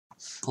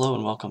Hello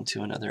and welcome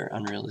to another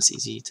Unreal is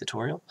Easy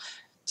tutorial.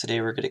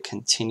 Today we're going to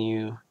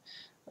continue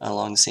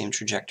along the same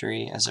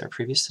trajectory as our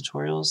previous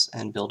tutorials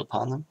and build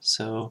upon them.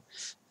 So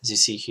as you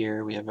see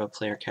here, we have a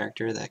player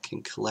character that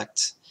can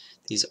collect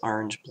these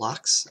orange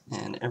blocks,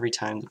 and every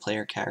time the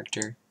player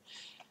character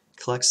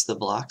collects the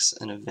blocks,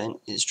 an event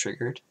is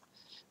triggered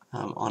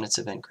on its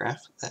event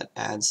graph that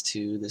adds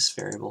to this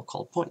variable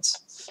called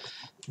points.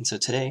 And so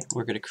today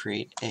we're going to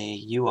create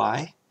a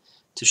UI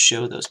to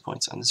show those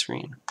points on the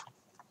screen.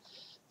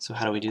 So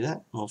how do we do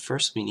that? Well,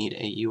 first we need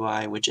a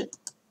UI widget.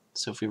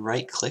 So if we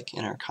right click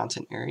in our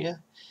content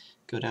area,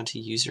 go down to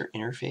user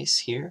interface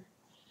here,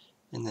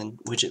 and then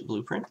widget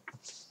blueprint.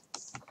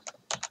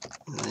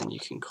 And then you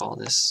can call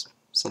this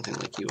something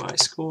like UI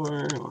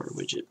score or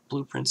widget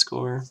blueprint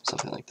score,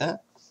 something like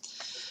that.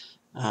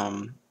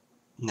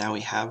 Now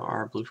we have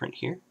our blueprint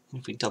here.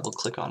 If we double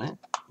click on it,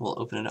 we'll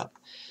open it up.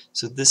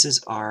 So this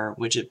is our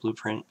widget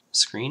blueprint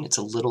screen. It's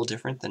a little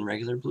different than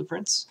regular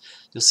blueprints.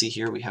 You'll see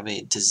here we have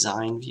a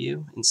design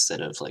view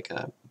instead of like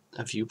a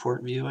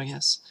viewport view, I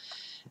guess.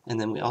 And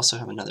then we also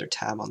have another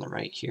tab on the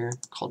right here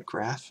called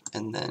graph,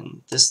 and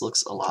then this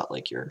looks a lot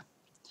like your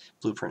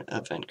blueprint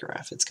event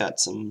graph. It's got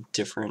some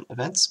different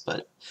events,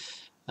 but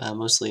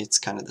mostly it's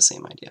kind of the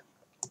same idea.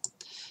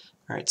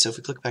 Alright, so if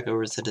we click back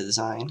over to the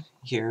design,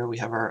 here we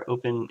have our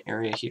open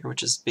area here,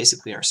 which is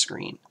basically our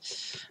screen.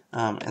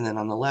 And then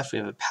on the left we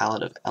have a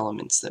palette of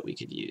elements that we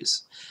could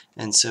use.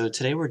 And so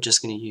today we're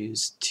just going to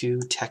use two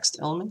text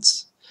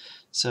elements.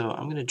 So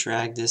I'm going to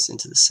drag this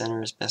into the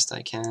center as best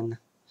I can,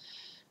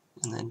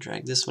 and then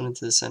drag this one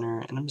into the center,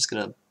 and I'm just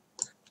going to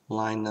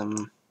line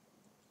them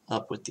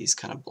up with these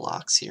kind of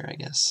blocks here, I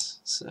guess.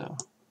 So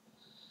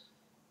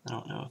I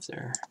don't know if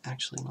they're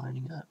actually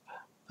lining up,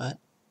 but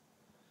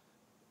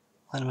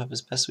line them up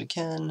as best we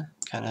can,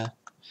 kind of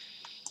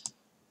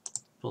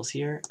both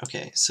here.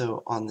 Okay,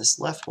 so on this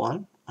left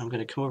one, I'm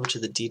going to come over to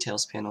the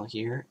details panel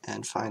here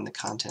and find the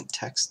content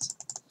text.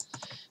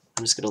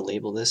 I'm just going to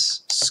label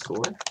this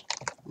score,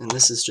 and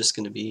this is just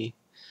going to be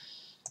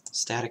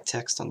static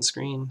text on the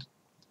screen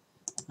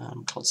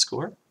called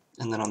score.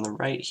 And then on the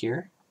right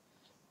here,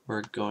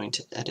 we're going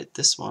to edit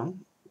this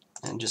one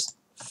and just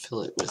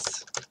fill it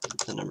with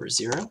the number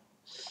 0.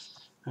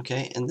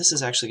 Okay, and this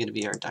is actually going to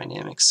be our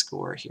dynamic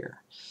score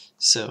here.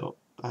 So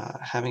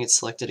having it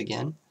selected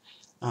again,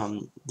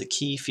 the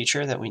key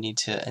feature that we need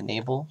to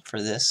enable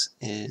for this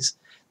is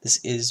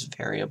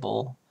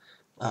variable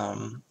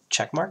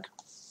checkmark.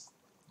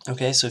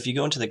 Okay, so if you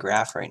go into the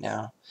graph right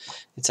now,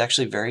 it's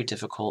actually very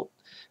difficult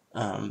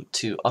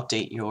to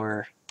update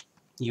your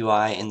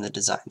UI in the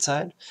design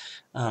side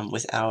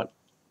without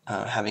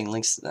having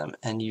links to them.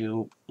 And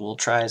you will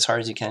try as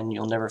hard as you can,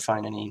 you'll never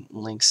find any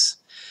links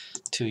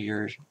to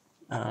your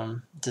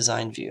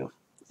design view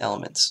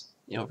elements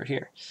over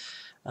here.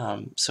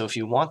 So if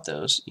you want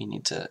those, you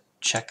need to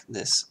check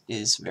this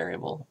is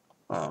variable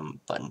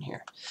button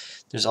here.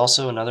 There's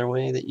also another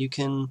way that you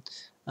can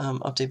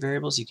update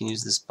variables. You can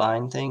use this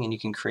bind thing, and you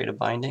can create a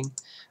binding.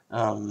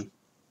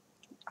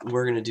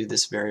 We're going to do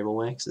this variable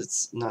way because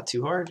it's not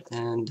too hard,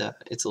 and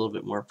it's a little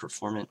bit more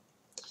performant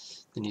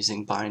than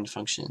using bind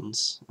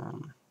functions.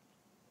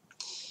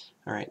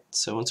 Alright,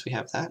 so once we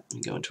have that,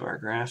 we go into our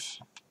graph,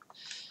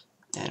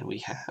 and we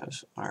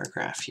have our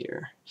graph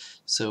here.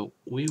 So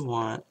we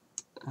want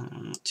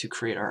to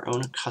create our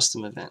own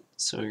custom event.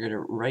 So you're going to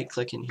right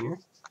click in here,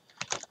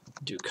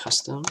 do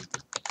custom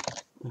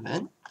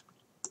event,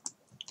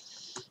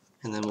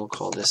 and then we'll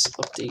call this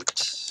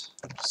update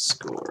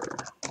score.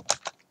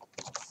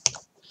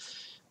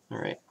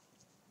 Alright,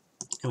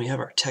 and we have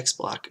our text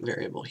block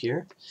variable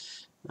here.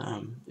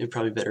 It would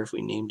probably be better if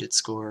we named it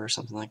score or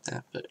something like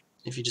that, but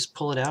if you just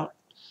pull it out,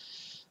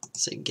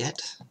 say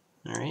get,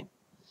 alright,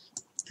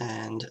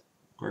 and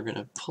we're going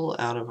to pull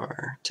out of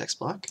our text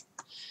block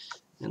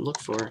and look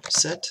for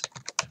set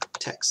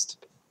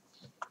text.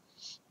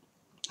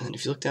 And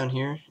if you look down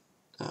here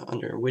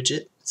under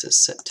widget, it says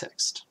set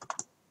text.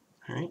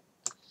 Alright,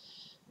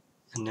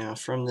 and now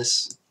from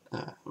this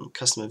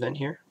custom event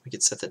here, we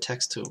could set the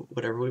text to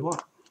whatever we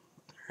want.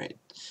 Alright,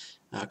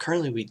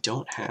 currently we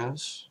don't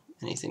have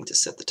anything to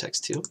set the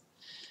text to,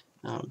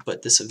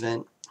 but this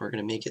event, we're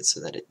going to make it so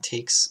that it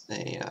takes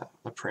a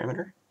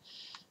parameter.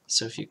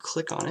 So if you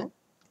click on it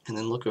and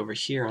then look over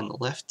here on the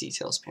left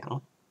details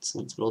panel, it's a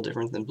little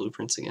different than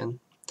blueprints again,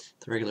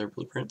 the regular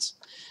blueprints,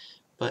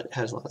 but it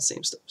has a lot of the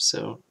same stuff.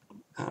 So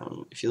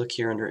if you look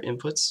here under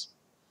inputs,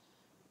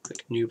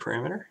 click new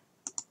parameter,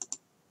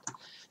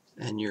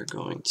 and you're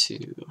going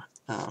to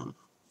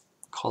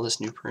call this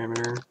new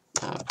parameter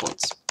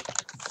points.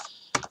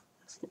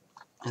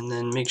 And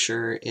then make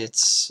sure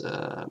it's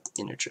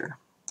integer.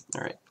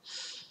 Alright,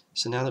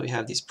 so now that we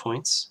have these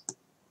points,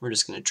 we're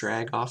just going to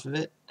drag off of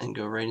it and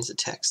go right into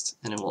text,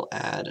 and it will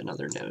add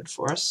another node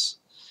for us.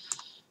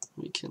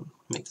 We can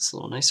make this a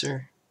little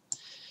nicer.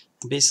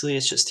 And basically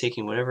it's just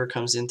taking whatever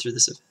comes in through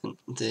this event,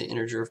 the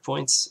integer of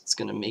points, it's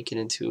going to make it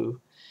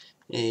into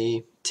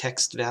a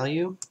text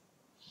value,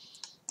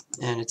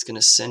 and it's going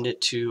to send it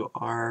to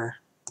our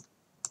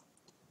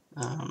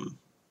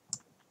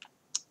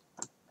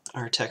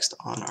our text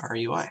on our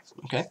UI.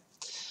 Okay,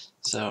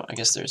 so I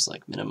guess there's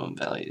like minimum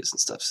values and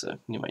stuff, so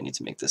you might need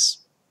to make this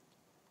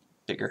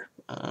bigger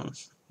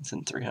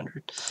than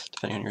 300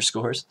 depending on your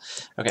scores.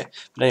 Okay,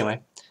 but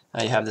anyway,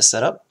 you have this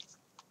set up.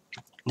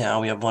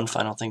 Now we have one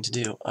final thing to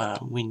do.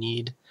 We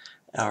need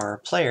our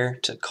player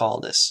to call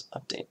this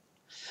update,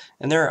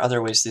 and there are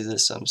other ways to do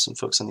this. Some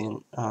folks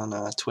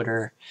on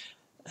Twitter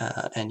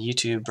and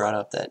YouTube brought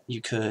up that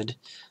you could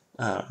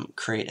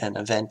create an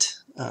event,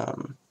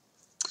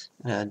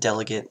 a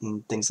delegate,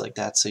 and things like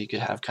that, so you could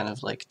have kind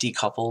of like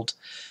decoupled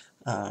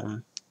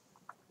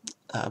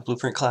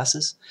blueprint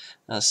classes.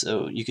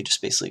 So you could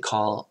just basically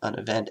call an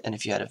event, and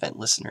if you had event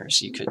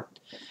listeners, you could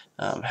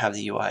have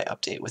the UI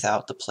update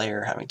without the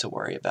player having to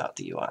worry about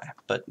the UI.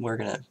 But we're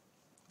going to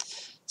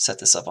set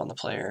this up on the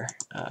player,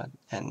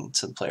 and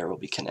so the player will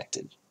be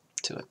connected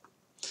to it.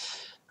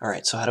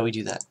 Alright, so how do we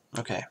do that?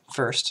 Okay,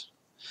 first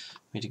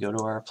we need to go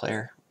to our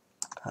player,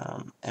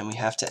 and we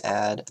have to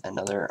add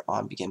another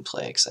on begin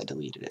play because I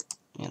deleted it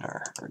in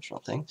our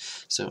original thing.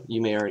 So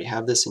you may already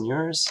have this in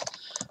yours.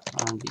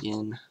 On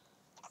begin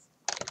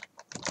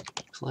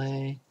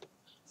play.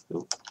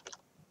 Ooh.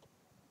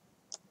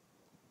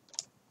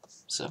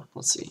 So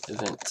let's see,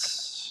 event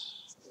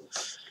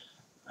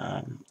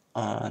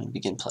on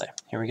begin play.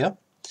 Here we go.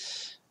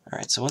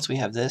 Alright, so once we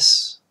have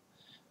this,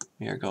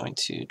 we are going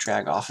to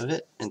drag off of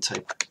it and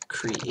type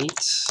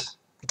create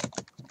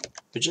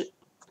widget.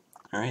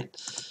 Alright,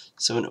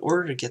 so in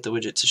order to get the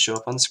widget to show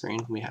up on the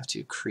screen, we have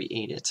to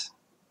create it.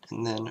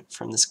 And then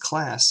from this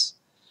class,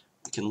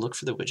 we can look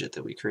for the widget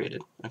that we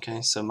created.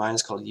 Okay, so mine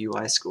is called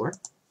UI score.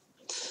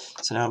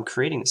 So now I'm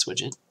creating this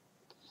widget,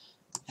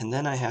 and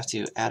then I have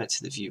to add it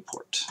to the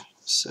viewport.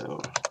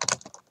 So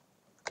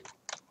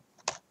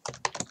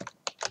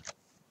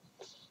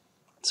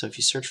if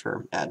you search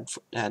for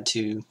add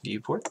to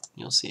viewport,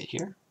 you'll see it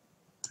here.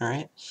 All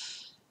right,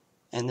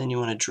 and then you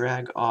want to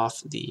drag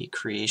off the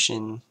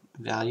creation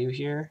value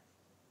here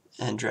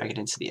and drag it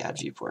into the add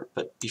viewport.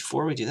 But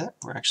before we do that,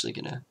 we're actually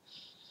going to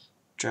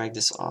drag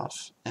this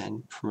off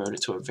and promote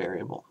it to a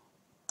variable.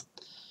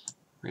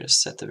 We're going to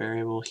set the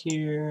variable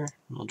here,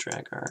 and we'll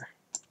drag our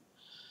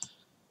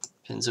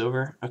pins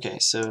over. Okay,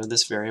 so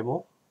this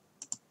variable,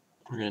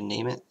 we're going to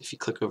name it. If you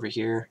click over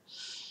here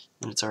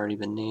and it's already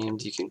been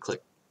named, you can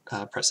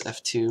press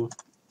F2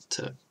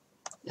 to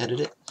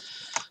edit it.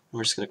 And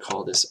we're just going to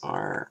call this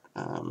our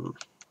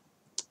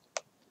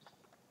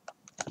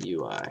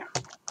UI.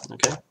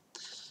 Okay,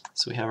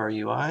 so we have our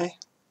UI,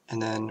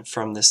 and then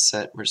from this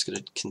set, we're just going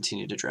to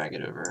continue to drag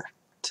it over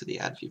to the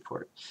add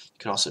viewport. You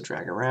can also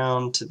drag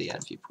around to the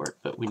add viewport,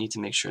 but we need to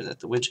make sure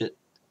that the widget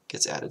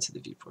gets added to the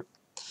viewport.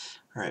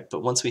 Alright,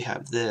 but once we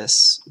have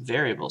this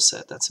variable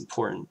set, that's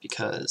important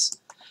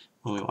because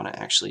when we want to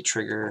actually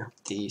trigger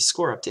the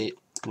score update,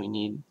 we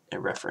need a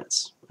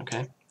reference.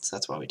 Okay, so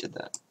that's why we did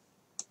that.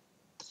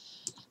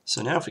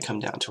 So now if we come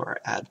down to our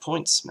add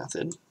points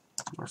method,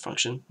 or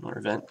function, or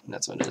event, and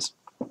that's what it is,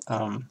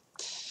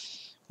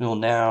 we will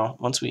now,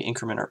 once we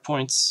increment our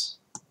points,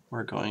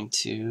 we're going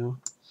to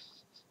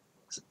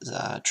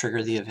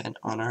trigger the event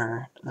on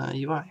our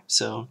UI.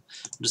 So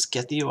we'll just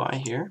get the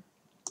UI here,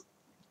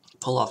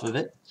 pull off of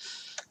it,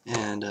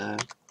 and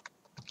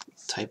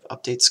type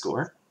update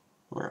score,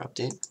 or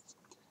update,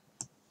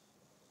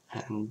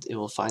 and it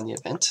will find the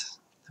event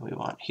that we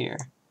want here.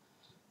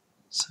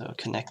 So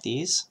connect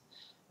these,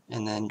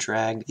 and then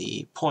drag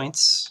the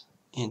points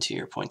into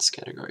your points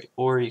category,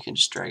 or you can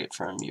just drag it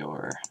from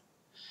your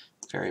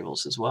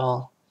variables as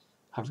well.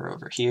 Hover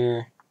over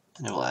here,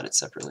 and it will add it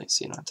separately,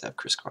 so you don't have to have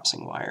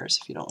crisscrossing wires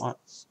if you don't want.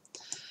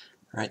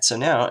 Alright, so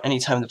now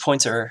anytime the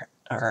points are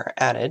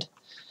added,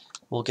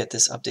 we'll get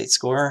this update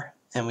score,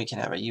 and we can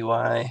have a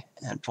UI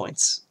and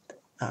points.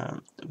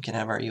 We can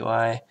have our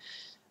UI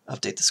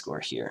update the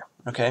score here.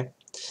 Okay,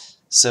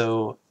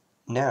 so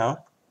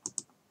now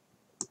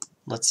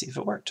let's see if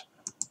it worked.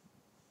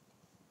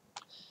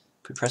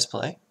 If we press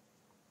play,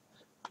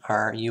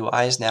 our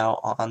UI is now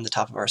on the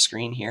top of our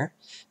screen here,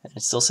 and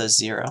it still says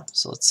 0.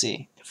 So let's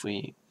see if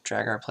we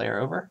drag our player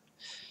over.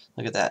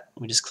 Look at that.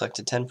 We just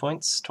collected 10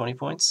 points, 20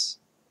 points,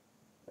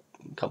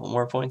 a couple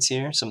more points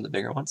here, some of the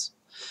bigger ones.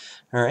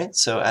 Alright,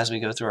 so as we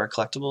go through our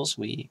collectibles,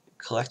 we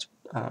collect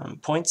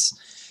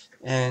points,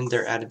 and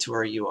they're added to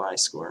our UI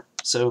score.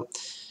 So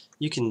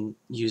you can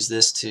use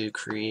this to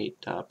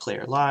create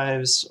player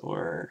lives,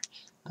 or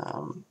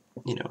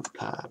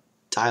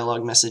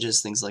dialogue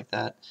messages, things like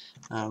that.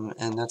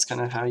 And that's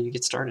kind of how you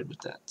get started with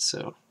that.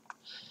 So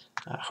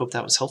I hope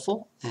that was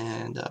helpful,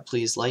 and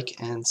please like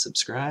and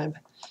subscribe,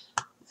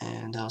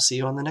 and I'll see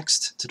you on the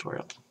next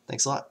tutorial.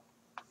 Thanks a lot.